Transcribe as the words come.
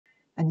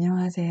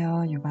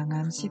안녕하세요.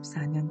 유방암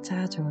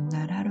 14년차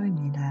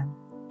조은날하루입니다.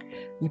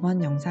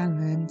 이번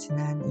영상은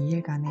지난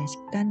 2일간의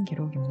식단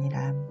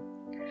기록입니다.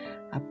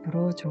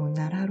 앞으로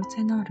조은날하루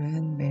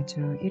채널은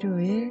매주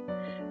일요일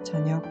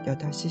저녁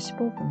 8시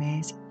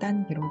 15분에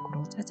식단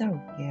기록으로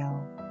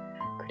찾아올게요.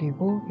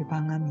 그리고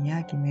유방암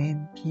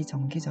이야기는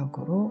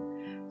비정기적으로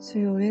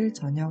수요일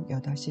저녁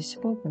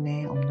 8시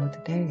 15분에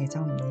업로드될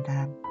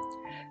예정입니다.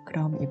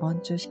 그럼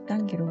이번 주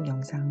식단 기록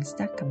영상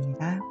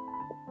시작합니다.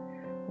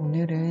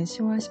 오늘은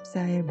 10월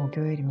 14일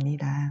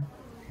목요일입니다.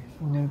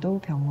 오늘도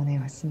병원에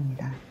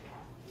왔습니다.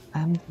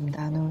 암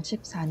진단 후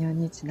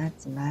 14년이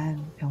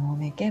지났지만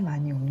병원에 꽤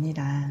많이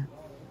옵니다.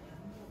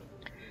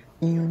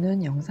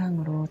 이유는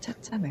영상으로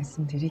차차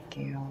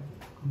말씀드릴게요.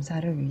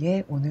 검사를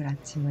위해 오늘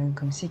아침은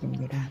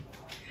금식입니다.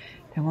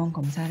 병원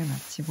검사를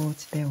마치고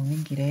집에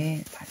오는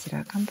길에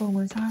바지락 한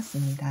봉을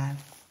사왔습니다.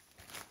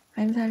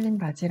 한살림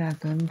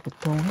바지락은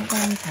보통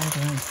해감이 잘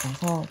되어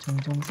있어서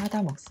종종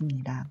사다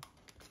먹습니다.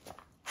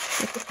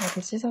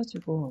 깨끗하게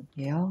씻어주고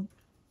올게요.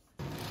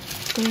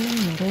 끓는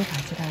물에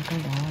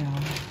바지락을 넣어요.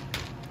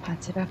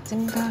 바지락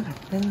찜과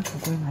같은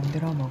국을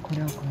만들어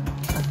먹으려고요.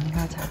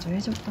 언니가 자주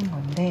해줬던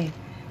건데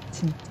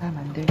진짜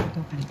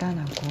만들기도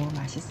간단하고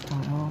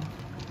맛있어요.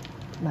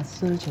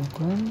 맛술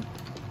조금,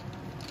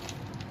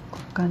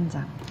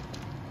 국간장,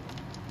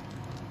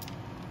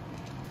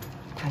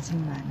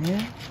 다진 마늘,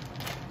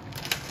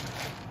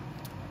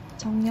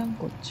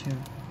 청양고추,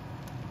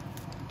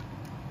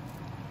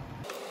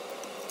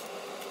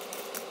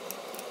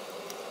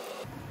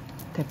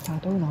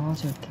 대파도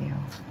넣어줄게요.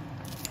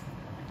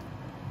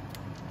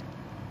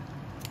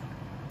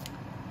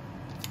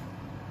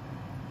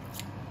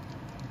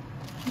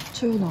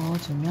 후추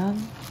넣어주면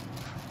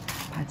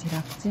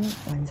바지락찜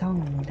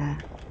완성입니다.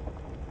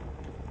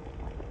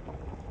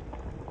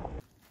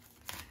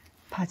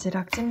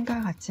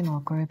 바지락찜과 같이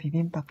먹을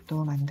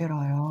비빔밥도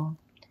만들어요.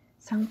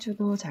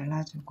 상추도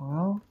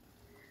잘라주고요.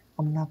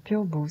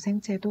 엄마표 무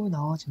생채도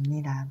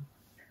넣어줍니다.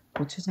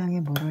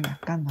 고추장에 물을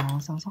약간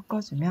넣어서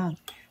섞어주면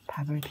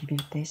밥을 비빌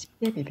때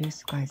쉽게 비빌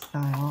수가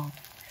있어요.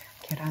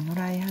 계란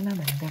후라이 하나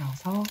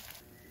만들어서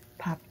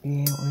밥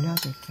위에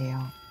올려줄게요.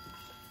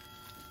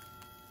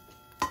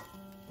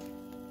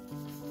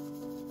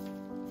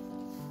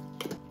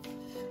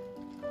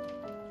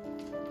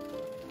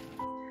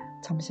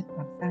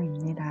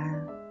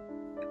 점심밥상입니다.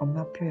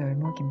 엄마표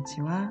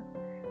열무김치와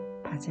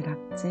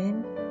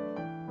바지락찜,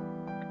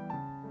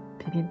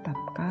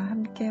 비빔밥과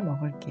함께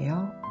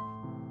먹을게요.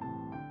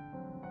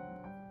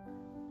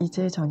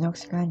 이제 저녁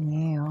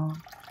시간이에요.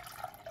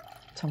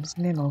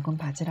 점심에 먹은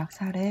바지락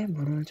살에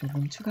물을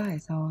조금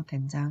추가해서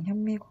된장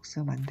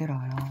현미국수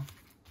만들어요.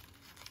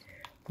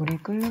 물이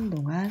끓는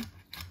동안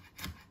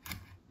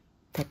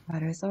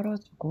대파를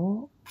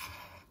썰어주고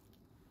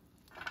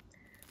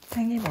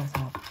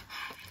팽이버섯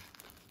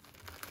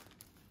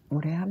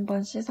물에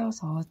한번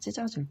씻어서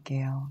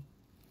찢어줄게요.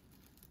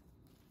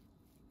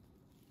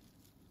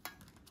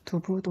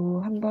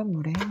 두부도 한번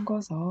물에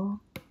헹궈서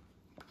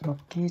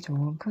먹기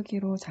좋은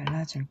크기로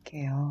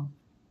잘라줄게요.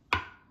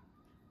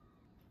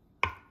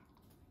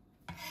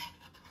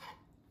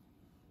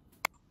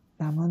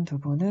 남은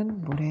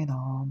두부는 물에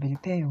넣어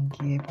밀폐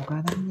용기에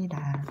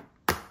보관합니다.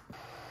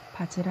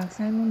 바지락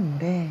삶은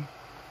물에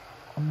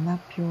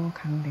엄마표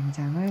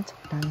강된장을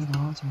적당히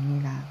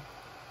넣어줍니다.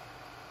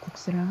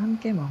 국수랑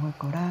함께 먹을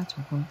거라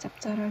조금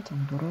짭짤할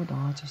정도로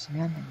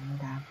넣어주시면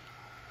됩니다.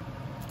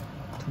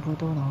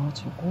 두부도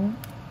넣어주고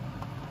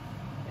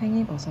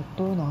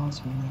팽이버섯도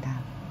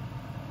넣어줍니다.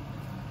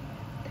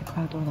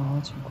 대파도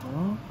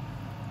넣어주고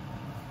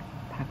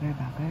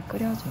바글바글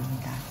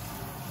끓여줍니다.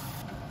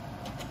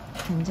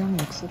 된장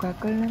육수가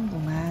끓는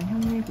동안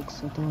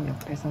현미국수도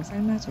옆에서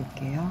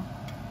삶아줄게요.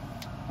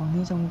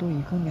 어느 정도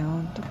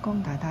익으면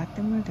뚜껑 닫아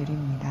뜸을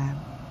들입니다.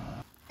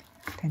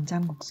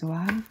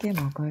 된장국수와 함께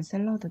먹을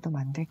샐러드도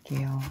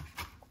만들게요.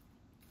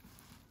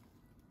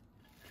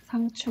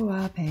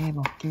 상추와 배에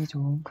먹기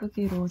좋은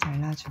크기로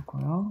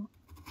잘라주고요.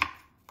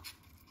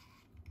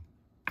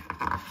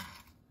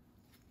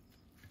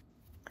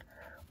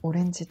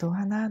 오렌지도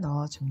하나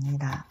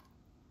넣어줍니다.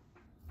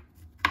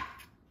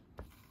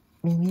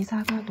 미니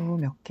사과도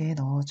몇 개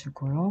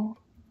넣어주고요.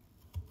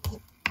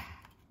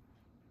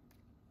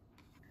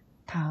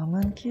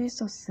 다음은 키위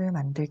소스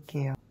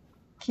만들게요.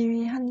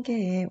 키위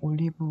 1개에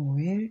올리브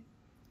오일,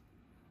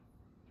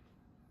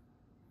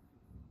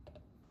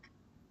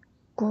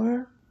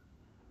 꿀,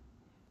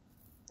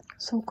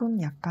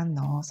 소금 약간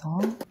넣어서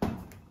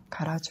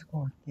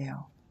갈아주고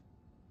올게요.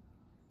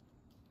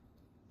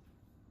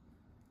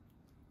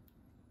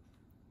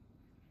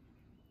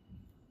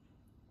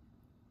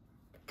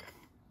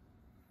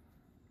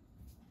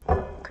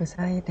 그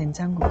사이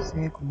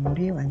된장국수의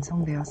국물이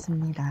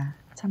완성되었습니다.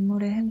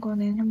 찬물에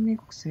헹궈낸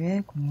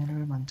현미국수에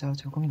국물을 먼저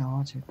조금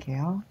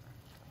넣어줄게요.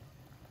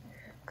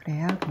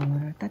 그래야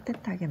국물을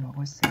따뜻하게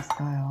먹을 수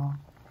있어요.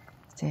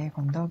 이제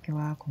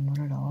건더기와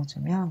국물을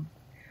넣어주면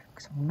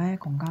정말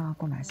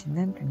건강하고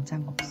맛있는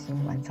된장국수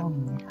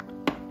완성입니다.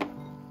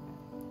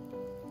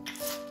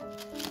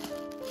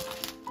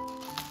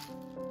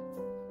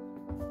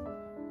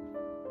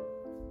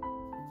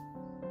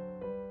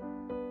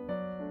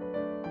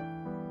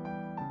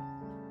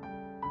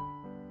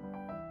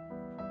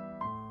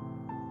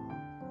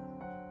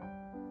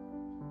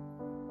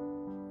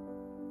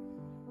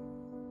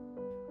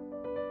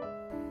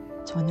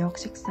 저녁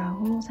식사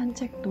후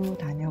산책도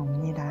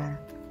다녀옵니다.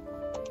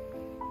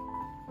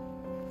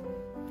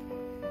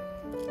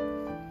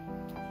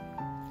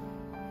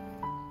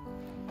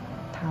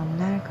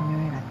 다음날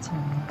금요일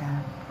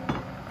아침입니다.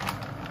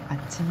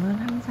 아침은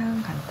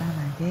항상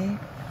간단하게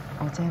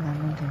어제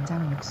남은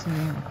된장 육수에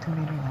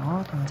오트밀을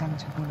넣어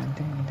된장죽을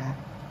만듭니다.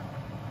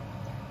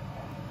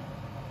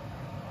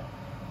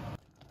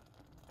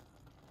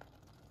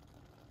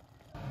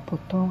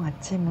 보통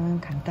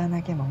아침은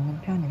간단하게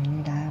먹는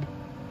편입니다.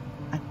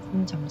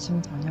 아침,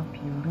 점심, 저녁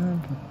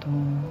비율은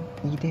보통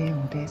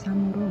 2대 5대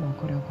 3으로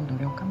먹으려고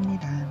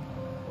노력합니다.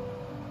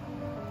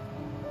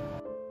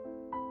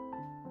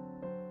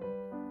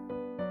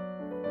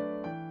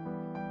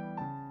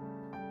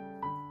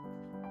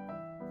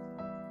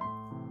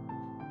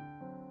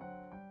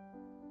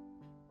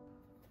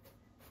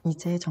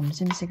 이제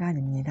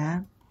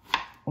점심시간입니다.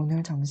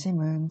 오늘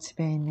점심은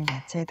집에 있는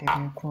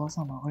야채들을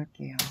구워서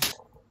먹을게요.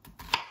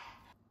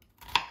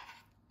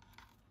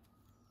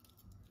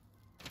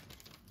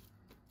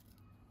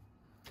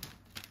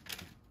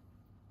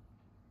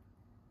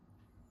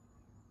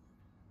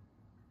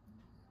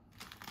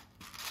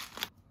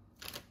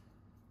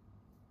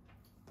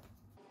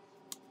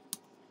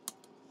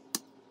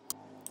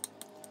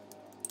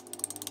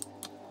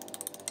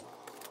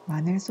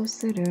 마늘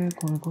소스를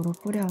골고루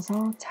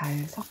뿌려서 잘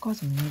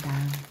섞어줍니다.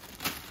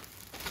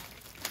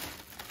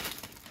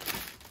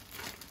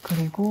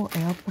 그리고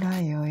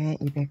에어프라이어에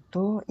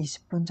 200도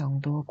 20분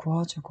정도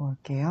구워주고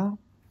올게요.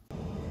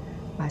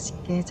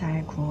 맛있게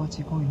잘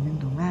구워지고 있는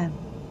동안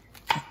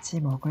같이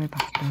먹을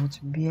밥도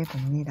준비해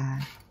봅니다.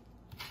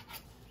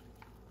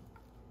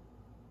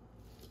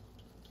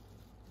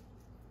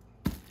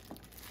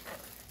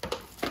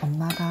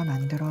 엄마가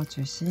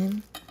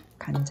만들어주신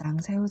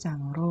간장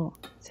새우장으로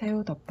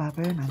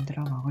새우덮밥을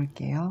만들어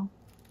먹을게요.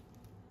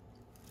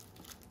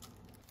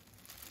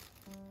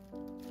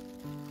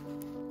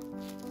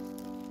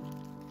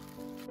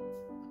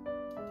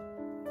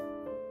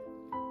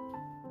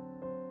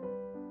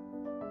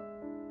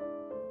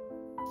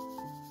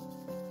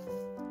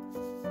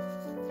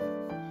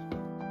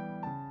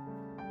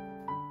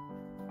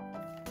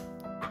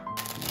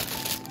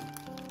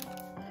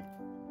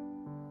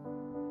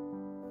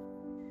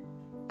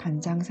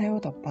 간장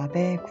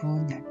새우덮밥에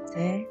구운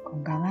야채,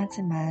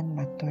 건강하지만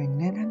맛도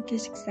있는 한 끼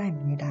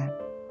식사입니다.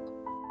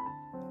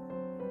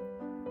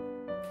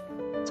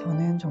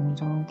 저는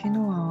종종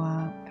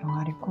키노아와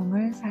병아리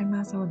콩을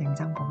삶아서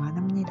냉장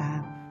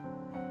보관합니다.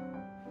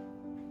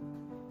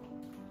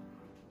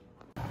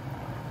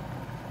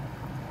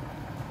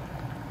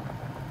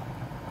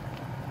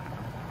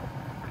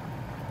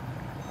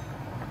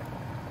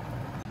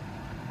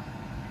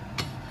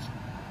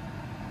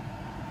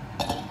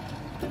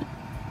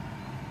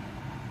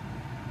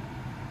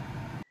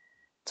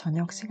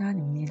 저녁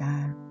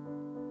시간입니다.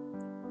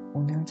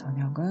 오늘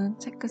저녁은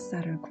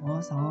채끝살을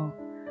구워서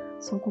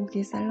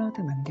소고기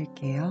샐러드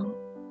만들게요.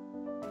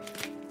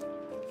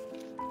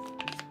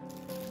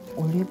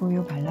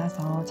 올리브유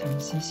발라서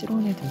잠시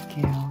실온에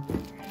둘게요.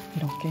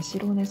 이렇게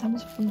실온에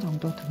 30분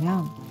정도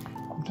두면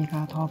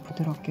고기가 더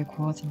부드럽게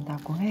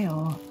구워진다고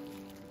해요.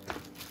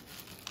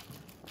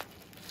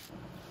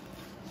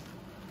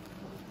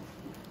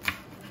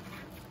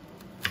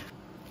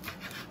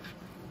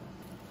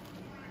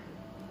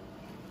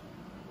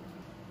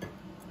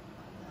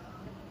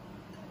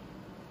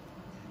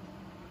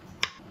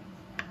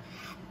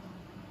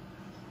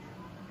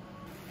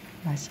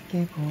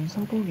 맛있게 구운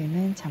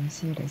소고기는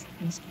잠시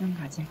레스팅 시간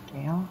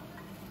가질게요.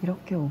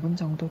 이렇게 5분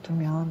정도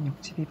두면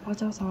육즙이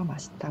퍼져서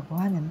맛있다고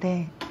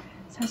하는데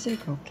사실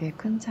그렇게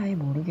큰 차이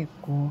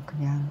모르겠고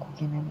그냥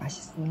고기는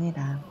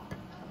맛있습니다.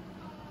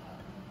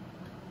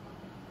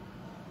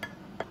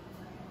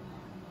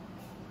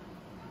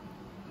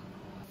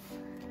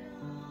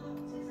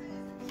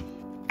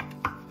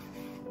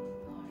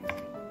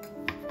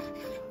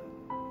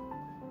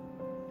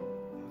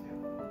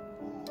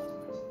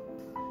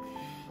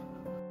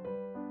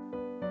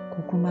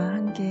 고구마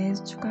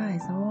 1개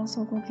추가해서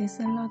소고기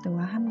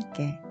샐러드와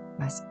함께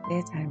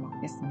맛있게 잘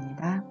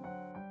먹겠습니다.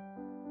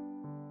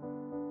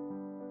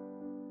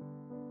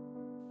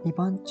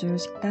 이번 주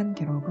식단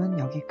기록은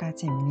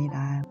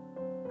여기까지입니다.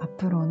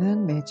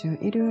 앞으로는 매주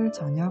일요일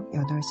저녁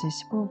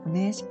 8시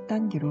 15분에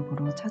식단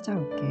기록으로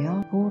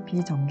찾아올게요. 또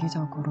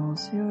비정기적으로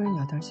수요일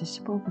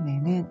 8시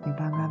 15분에는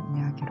유방암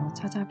이야기로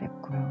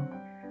찾아뵙고요.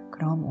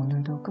 그럼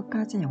오늘도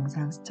끝까지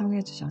영상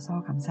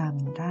시청해주셔서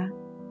감사합니다.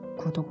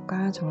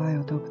 구독과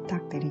좋아요도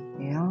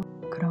부탁드릴게요.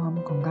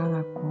 그럼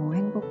건강하고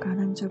행복한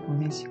한 주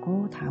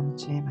보내시고 다음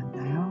주에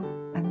만나요.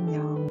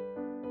 안녕.